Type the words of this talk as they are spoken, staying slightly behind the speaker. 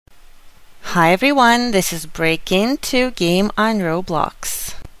Hi everyone, this is Break Into Game on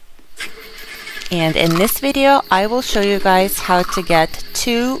Roblox. And in this video, I will show you guys how to get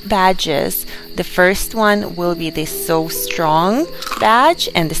 2 badges. The first one will be the So Strong badge,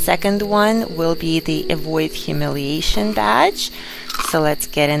 and the second one will be the Avoid Humiliation badge. So let's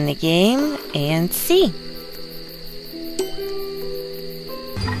get in the game and see.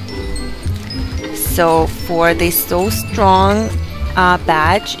 So for the So Strong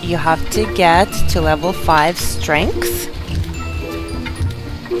badge, you have to get to level 5 strength.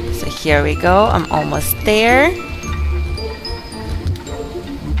 So here we go, I'm almost there.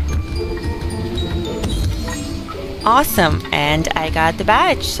 Awesome, and I got the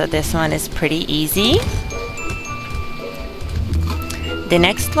badge, so this one is pretty easy. The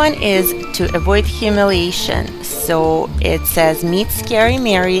next one is to avoid humiliation. So it says meet Scary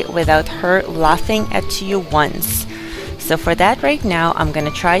Mary without her laughing at you once. So for that right now, I'm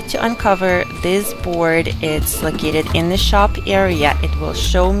gonna try to uncover this board. It's located in the shop area. It will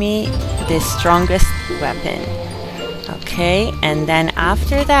show me the strongest weapon. Okay, and then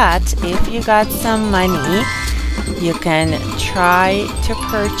after that, if you got some money, you can try to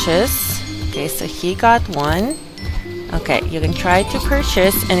purchase. Okay, so he got one. Okay, you can try to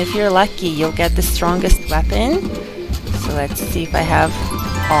purchase, and if you're lucky, you'll get the strongest weapon. So let's see if I have.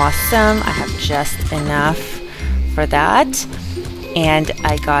 Awesome, I have just enough for that. And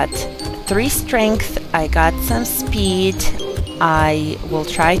I got 3 strength, I got some speed. I will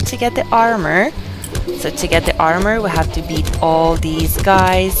try to get the armor. So to get the armor, we have to beat all these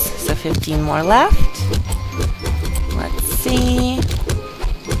guys. So 15 more left. Let's see.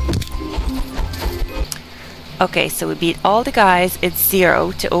 Okay, so we beat all the guys. It's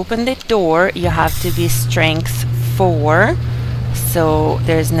 0. To open the door, you have to be strength 4. So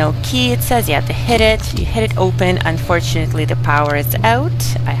there's no key. It says you have to hit it. You hit it open. Unfortunately, the power is out.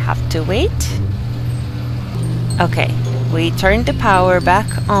 I have to wait. Okay, we turned the power back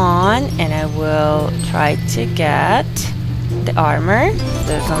on, and I will try to get the armor.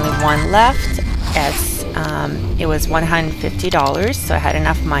 There's only one left. As it was $150, so I had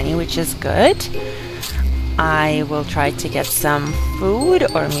enough money, which is good. I will try to get some food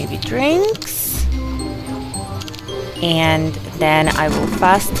or maybe drinks. And then I will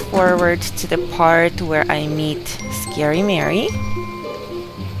fast forward to the part where I meet Scary Mary.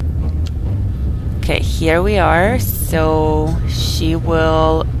 Okay, here we are. So she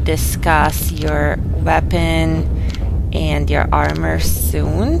will discuss your weapon and your armor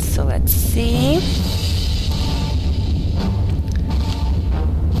soon. So let's see.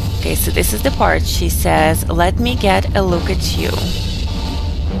 Okay, so this is the part. She says, let me get a look at you.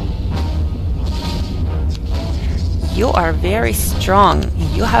 You are very strong.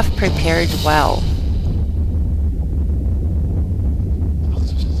 You have prepared well.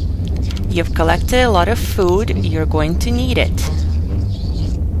 You've collected a lot of food. You're going to need it.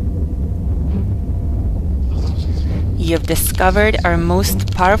 You've discovered our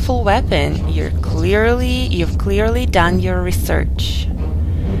most powerful weapon. You've clearly done your research.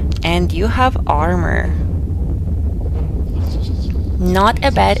 And you have armor. Not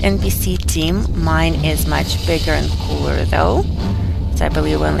a bad NPC team. Mine is much bigger and cooler though. So I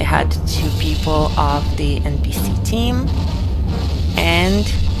believe we only had 2 people of the NPC team. And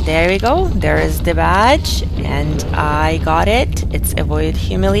there we go. There is the badge, and I got it. It's Avoid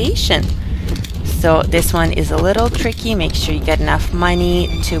Humiliation. So this one is a little tricky. Make sure you get enough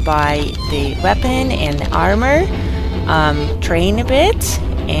money to buy the weapon and the armor. Train a bit,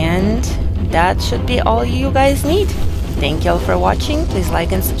 and that should be all you guys need. Thank you all for watching. Please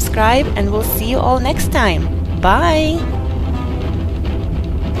like and subscribe, and we'll see you all next time. Bye!